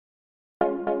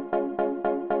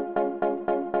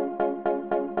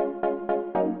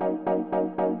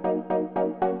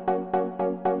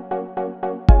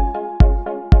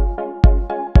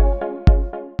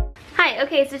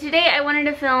Okay, so today I wanted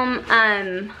to film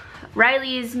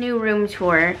Rylee's new room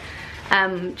tour.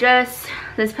 Just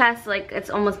this past, like, it's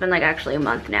almost been like actually a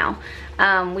month now.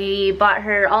 We bought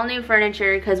her all new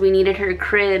furniture because we needed her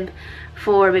crib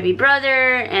for baby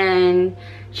brother and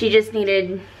she just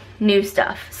needed new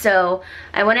stuff. So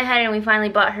I went ahead and we finally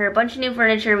bought her a bunch of new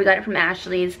furniture. We got it from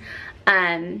Ashley's.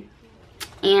 And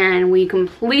we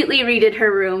completely redid her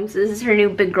room. So this is her new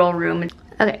big girl room.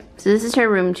 Okay, so this is her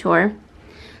room tour.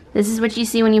 This is what you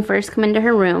see when you first come into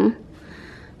her room.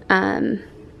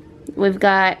 We've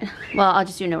got, well, I'll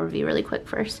just do an overview really quick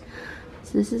first.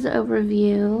 So this is an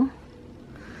overview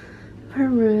of her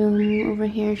room. Over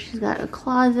here she's got a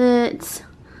closet.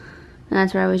 And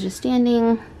that's where I was just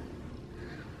standing.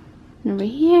 And over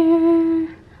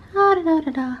here.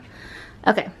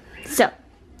 Okay, so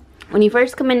when you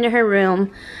first come into her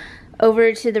room,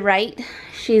 over to the right,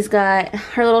 she's got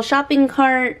her little shopping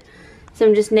cart,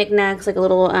 some just knickknacks, like a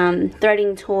little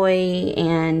threading toy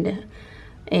and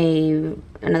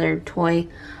another toy.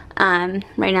 Right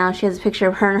now she has a picture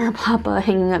of her and her papa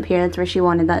hanging up here. That's where she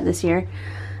wanted that this year.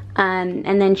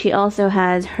 And then she also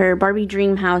has her Barbie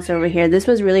dream house over here. This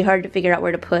was really hard to figure out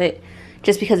where to put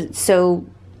just because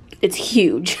it's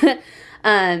huge.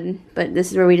 But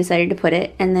this is where we decided to put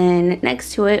it. And then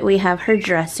next to it we have her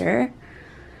dresser.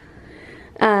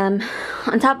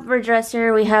 On top of her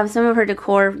dresser we have some of her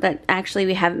decor that actually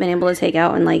we haven't been able to take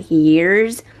out in like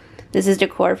years. This is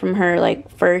decor from her like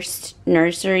first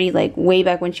nursery, like way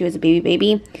back when she was a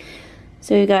baby.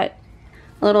 So we got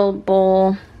a little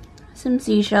bowl, some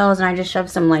seashells, and I just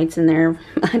shoved some lights in there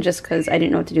just because I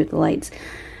didn't know what to do with the lights.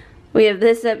 We have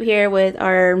this up here with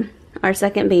our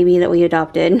second baby that we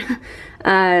adopted.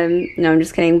 No, I'm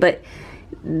just kidding, but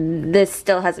this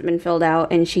still hasn't been filled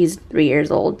out and she's 3 years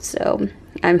old, so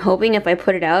I'm hoping if I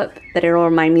put it up that it'll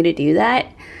remind me to do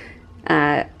that.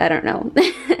 I don't know.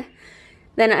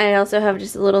 Then I also have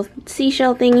just a little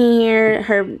seashell thingy here.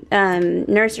 Her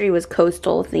nursery was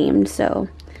coastal themed, so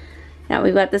now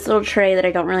we've got this little tray that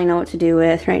I don't really know what to do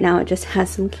with. Right now it just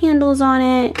has some candles on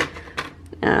it.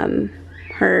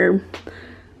 Her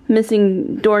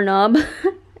missing doorknob.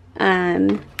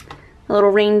 A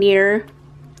little reindeer.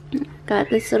 Got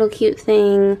this little cute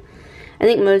thing. I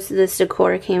think most of this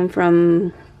decor came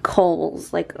from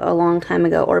Kohl's like a long time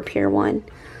ago, or Pier 1.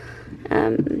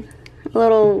 A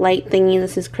little light thingy.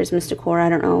 This is Christmas decor. I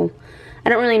don't know. I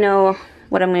don't really know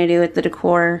what I'm going to do with the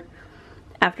decor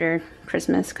after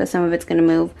Christmas because some of it's going to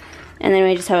move. And then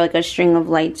we just have like a string of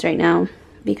lights right now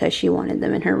because she wanted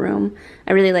them in her room.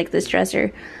 I really like this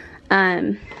dresser.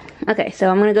 Okay, so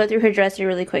I'm going to go through her dresser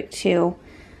really quick too,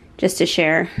 just to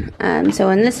share. So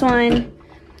in this one,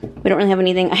 we don't really have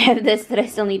anything. I have this that I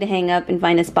still need to hang up and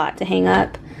find a spot to hang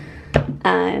up.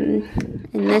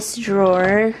 In this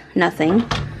drawer, nothing.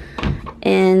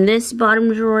 In this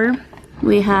bottom drawer,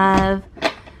 we have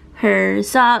her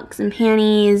socks and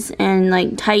panties and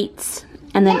like tights,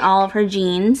 and then all of her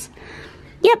jeans.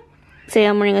 Yep, say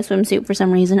I'm wearing a swimsuit for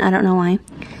some reason, I don't know why.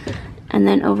 And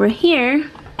then over here,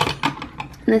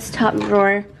 in this top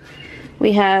drawer,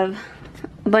 we have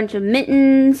a bunch of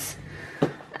mittens,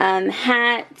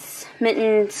 hats,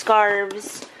 mittens,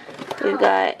 scarves. We've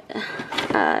got,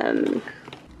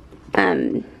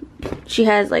 she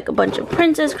has like a bunch of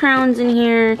princess crowns in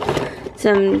here,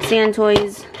 some sand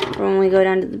toys for when we go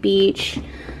down to the beach.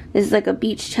 This is like a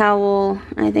beach towel.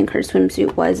 I think her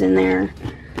swimsuit was in there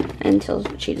until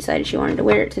she decided she wanted to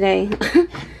wear it today.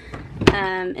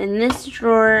 In this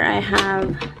drawer I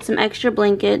have some extra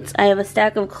blankets. I have a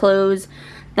stack of clothes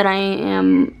that I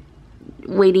am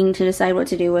waiting to decide what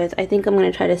to do with. I think I'm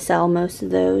going to try to sell most of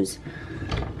those.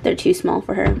 They're too small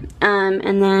for her.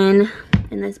 And then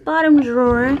in this bottom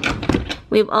drawer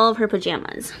we have all of her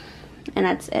pajamas, and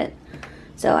that's it.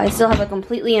 So I still have a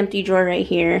completely empty drawer right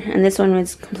here, and this one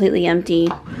was completely empty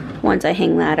once I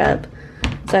hang that up.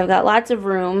 So I've got lots of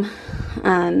room.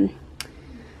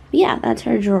 Yeah, that's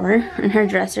her drawer and her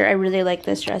dresser. I really like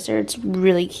this dresser. It's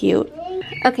really cute.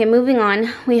 Okay, moving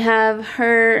on. We have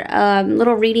her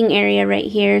little reading area right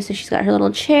here. So she's got her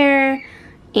little chair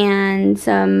and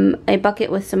a bucket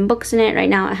with some books in it. Right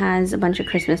now it has a bunch of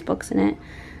Christmas books in it.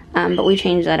 But we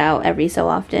change that out every so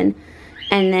often.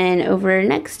 And then over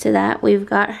next to that, we've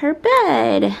got her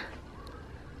bed.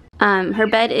 Her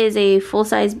bed is a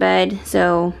full-size bed,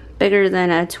 so bigger than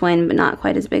a twin, but not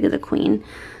quite as big as a queen.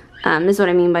 This is what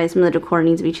I mean by some of the decor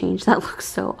needs to be changed. That looks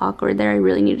so awkward there. I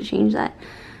really need to change that.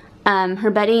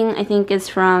 Her bedding, I think, is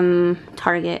from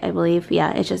Target, I believe.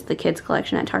 Yeah, it's just the kids'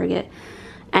 collection at Target.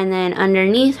 And then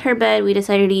underneath her bed, we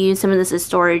decided to use some of this as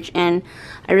storage, and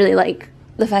I really like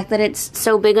the fact that it's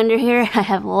so big under here. I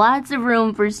have lots of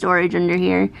room for storage under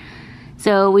here.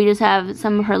 So we just have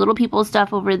some of her Little People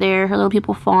stuff over there, her Little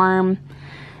People farm,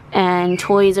 and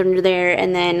toys under there.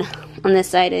 And then on this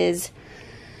side is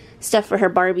stuff for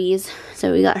her Barbies.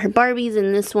 So we got her Barbies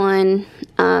in this one.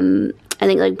 I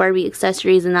think like Barbie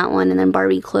accessories in that one, and then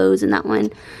Barbie clothes in that one.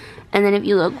 And then if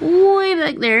you look way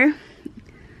back there,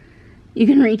 you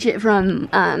can reach it from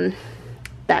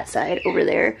that side over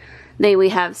there. We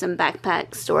have some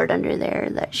backpacks stored under there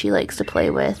that she likes to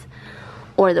play with,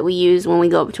 or that we use when we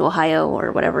go up to Ohio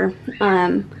or whatever.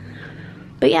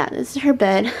 But yeah, this is her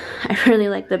bed. I really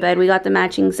like the bed. We got the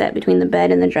matching set between the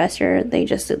bed and the dresser.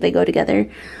 They go together.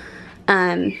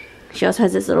 She also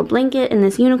has this little blanket and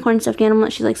this unicorn stuffed animal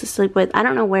that she likes to sleep with. I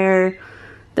don't know where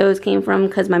those came from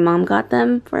because my mom got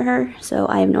them for her, so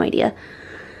I have no idea.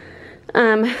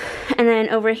 And then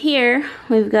over here,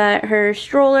 we've got her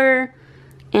stroller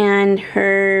and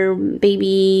her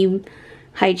baby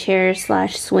high chair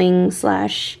slash swing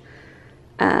slash,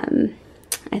 I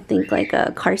think like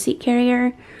a car seat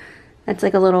carrier. That's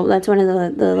like a little, that's one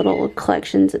of the little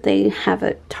collections that they have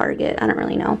at Target. I don't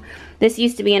really know. This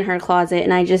used to be in her closet,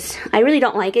 and I really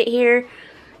don't like it here,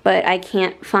 but I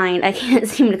can't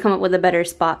seem to come up with a better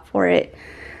spot for it.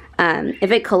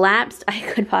 If it collapsed, I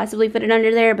could possibly put it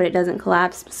under there, but it doesn't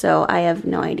collapse, so I have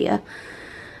no idea.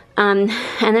 And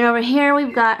then over here,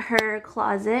 we've got her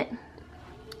closet.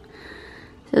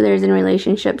 So there's in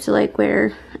relationship to like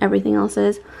where everything else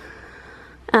is.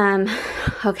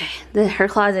 Okay, her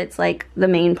closet's like the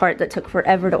main part that took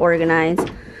forever to organize.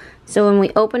 So when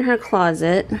we open her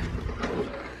closet,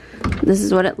 this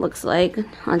is what it looks like.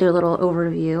 I'll do a little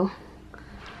overview.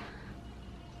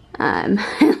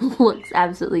 It looks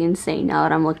absolutely insane now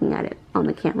that I'm looking at it on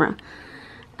the camera.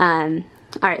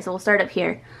 Alright, so we'll start up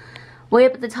here. Way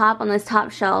up at the top on this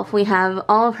top shelf, we have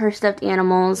all of her stuffed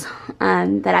animals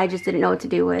that I just didn't know what to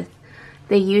do with.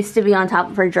 They used to be on top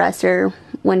of her dresser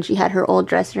when she had her old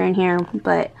dresser in here,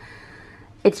 but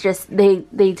it's just, they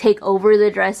take over the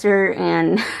dresser,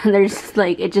 and there's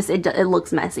like, it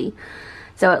looks messy.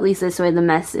 So at least this way the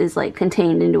mess is like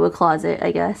contained into a closet,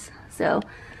 I guess. So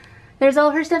there's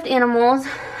all her stuffed animals.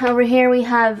 Over here we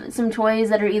have some toys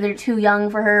that are either too young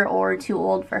for her or too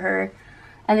old for her.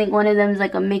 I think one of them is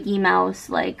like a Mickey Mouse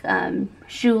like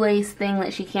shoelace thing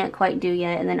that she can't quite do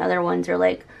yet, and then other ones are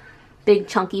like big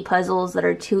chunky puzzles that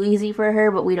are too easy for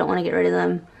her, but we don't want to get rid of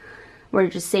them. We're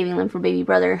just saving them for baby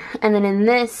brother. And then in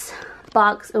this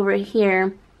box over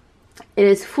here, it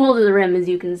is full to the rim, as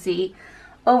you can see,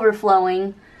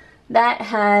 overflowing. That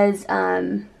has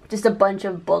just a bunch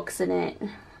of books in it.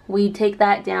 We take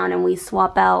that down and we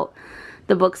swap out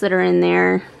the books that are in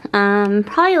there.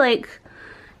 Probably like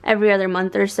every other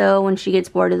month or so. When she gets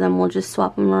bored of them, we'll just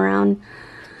swap them around.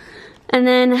 And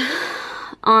then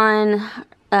on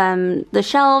the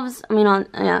shelves, I mean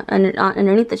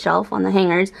underneath the shelf on the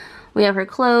hangers, we have her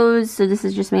clothes. So this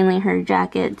is just mainly her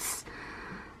jackets,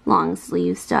 long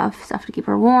sleeve stuff to keep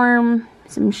her warm,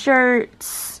 some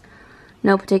shirts,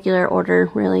 no particular order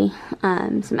really,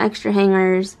 some extra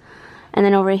hangers. And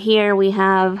then over here we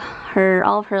have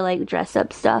all of her like dress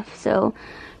up stuff. So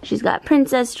she's got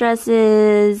princess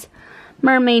dresses,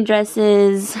 mermaid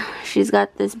dresses. She's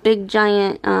got this big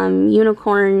giant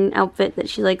unicorn outfit that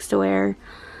she likes to wear.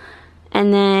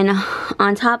 And then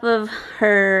on top of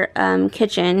her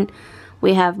kitchen,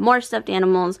 we have more stuffed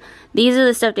animals. These are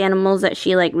the stuffed animals that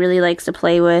she like really likes to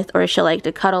play with, or she'll like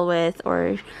to cuddle with,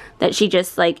 or that she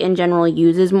just like in general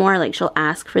uses more. Like she'll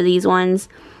ask for these ones.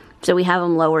 So we have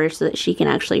them lower so that she can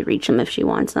actually reach them if she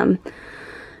wants them.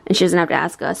 And she doesn't have to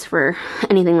ask us for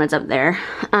anything that's up there.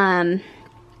 So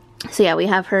yeah, we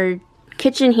have her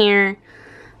kitchen here.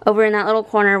 Over in that little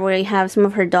corner where we have some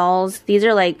of her dolls. These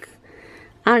are like,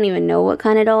 I don't even know what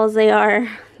kind of dolls they are.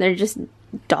 They're just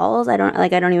dolls. I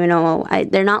don't even know.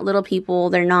 They're not Little People.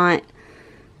 They're not,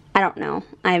 I don't know.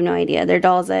 I have no idea. They're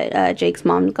dolls that Jake's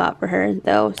mom got for her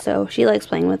though. So she likes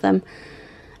playing with them.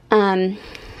 And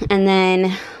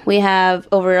then we have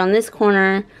over on this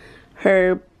corner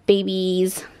her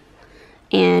babies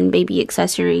and baby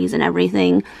accessories and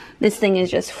everything. This thing is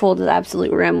just full to the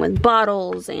absolute rim with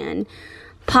bottles and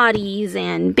potties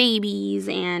and babies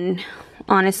and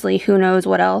honestly who knows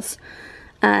what else.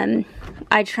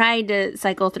 I tried to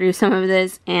cycle through some of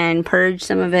this and purge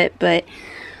some of it, but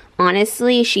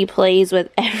honestly she plays with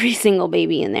every single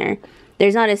baby in there.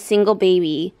 There's not a single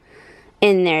baby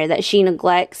in there that she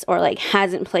neglects or like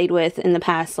hasn't played with in the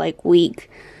past like week.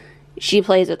 She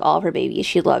plays with all of her babies.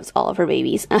 She loves all of her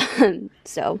babies.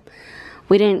 So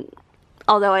we didn't,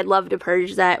 although I'd love to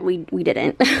purge that, we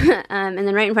didn't. And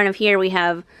then right in front of here we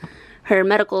have her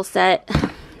medical set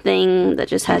thing that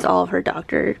just has all of her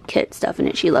doctor kit stuff in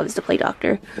it. She loves to play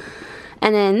doctor.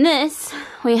 And then this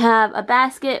we have a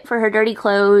basket for her dirty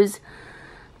clothes,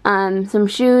 some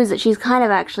shoes that she's kind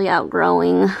of actually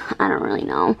outgrowing. I don't really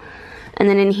know. And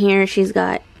then in here she's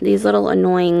got these little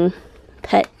annoying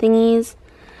pet thingies.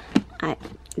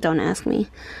 Don't ask me.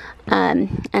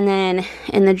 And then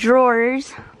in the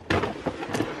drawers,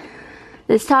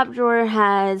 this top drawer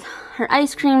has her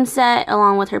ice cream set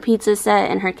along with her pizza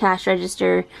set and her cash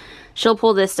register. She'll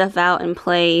pull this stuff out and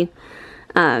play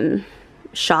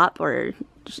shop or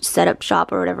set up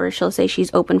shop or whatever. She'll say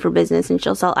she's open for business and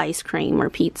she'll sell ice cream or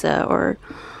pizza or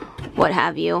what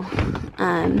have you.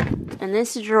 And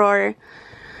this drawer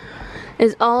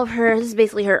is all of her, this is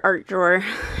basically her art drawer.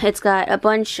 It's got a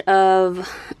bunch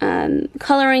of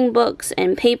coloring books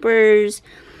and papers.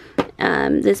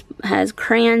 This has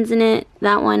crayons in it.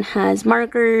 That one has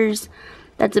markers.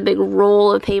 That's a big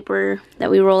roll of paper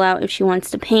that we roll out if she wants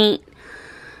to paint.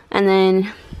 And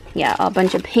then, yeah, a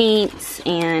bunch of paints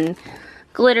and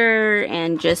glitter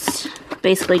and just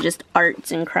basically just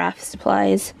arts and craft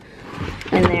supplies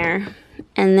in there.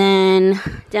 And then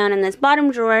down in this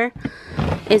bottom drawer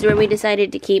is where we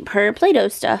decided to keep her Play-Doh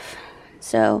stuff.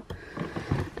 So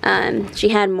she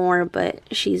had more, but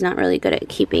she's not really good at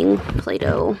keeping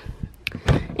Play-Doh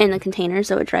in the container,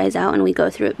 so it dries out and we go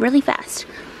through it really fast.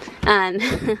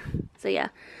 So yeah,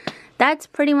 that's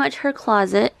pretty much her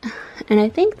closet, and I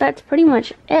think that's pretty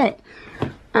much it.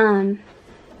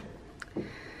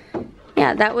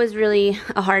 Yeah, that was really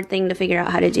a hard thing to figure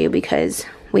out how to do because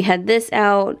we had this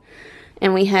out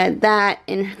and we had that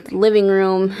in the living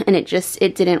room, and it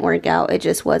didn't work out. It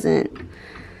just wasn't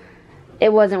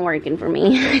working for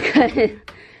me.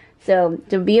 So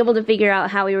to be able to figure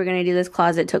out how we were going to do this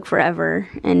closet took forever,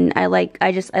 and I like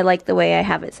the way I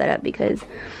have it set up because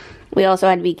we also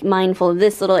had to be mindful of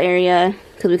this little area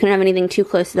because we couldn't have anything too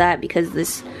close to that because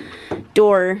this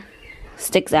door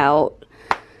sticks out.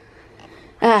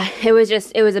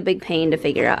 It was a big pain to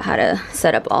figure out how to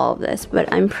set up all of this,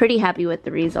 but I'm pretty happy with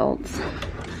the results.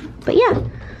 But yeah,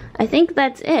 I think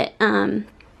that's it.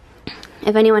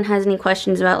 If anyone has any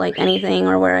questions about like anything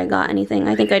or where I got anything,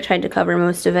 I think I tried to cover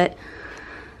most of it.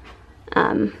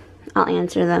 I'll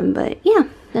answer them, but yeah,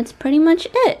 that's pretty much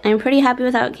it. I'm pretty happy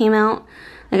with how it came out.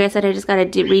 Like I said, I just gotta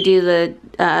redo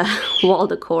the wall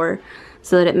decor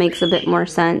so that it makes a bit more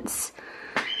sense.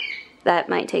 That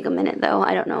might take a minute though.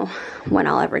 I don't know when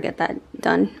I'll ever get that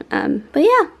done. But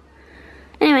yeah.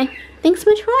 Anyway, thanks so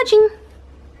much for watching.